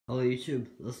Hello YouTube,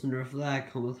 this is Nerf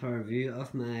Flag coming with a review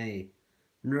of my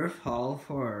Nerf haul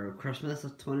for Christmas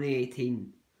of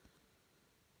 2018.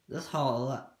 This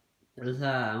haul is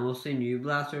mostly new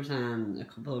blasters and a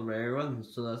couple of rare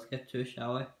ones, so let's get to it,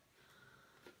 shall we? To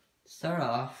start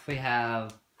off, we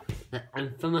have the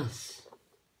infamous.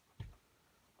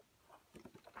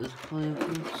 Is it called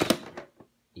infamous?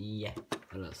 Yeah,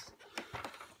 it is.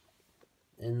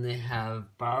 Then they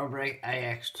have Barrel Break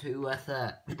IX2 with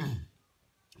it.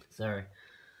 Sorry,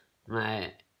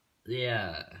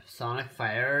 the Sonic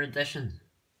Fire edition.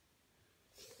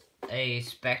 A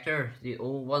Spectre, the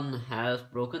old one has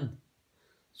broken,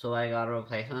 so I got a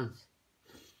replacement.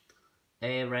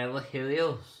 A Rebel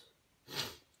Helios.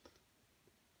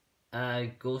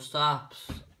 Ghost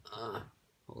Ops.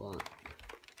 Hold on.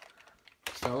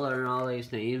 Still learning all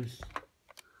these names.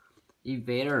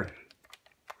 Evader.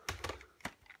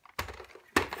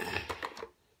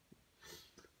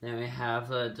 Then we have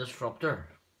the Disruptor.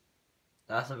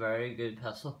 That's a very good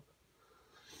pistol.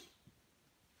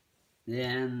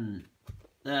 Then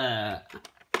the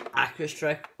Aqua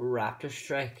Strike Raptor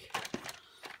Strike.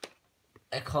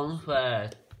 It comes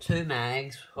with 2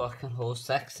 mags, which can hold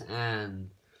 6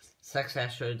 and 6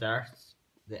 extra darts.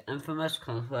 The Infamous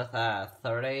comes with a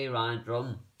 30 round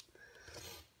drum.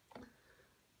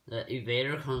 The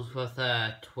Evader comes with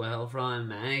a 12 round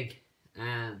mag,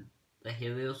 and the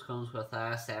Helios comes with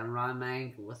a 7 round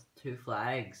mag with 2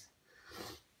 flags.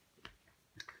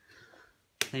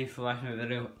 Thanks for watching my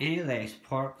video. Any like,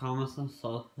 support, comments and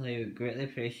stuff, I would greatly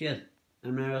appreciate it.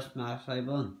 And remember to smash the like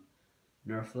button.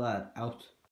 Nerf Lad out.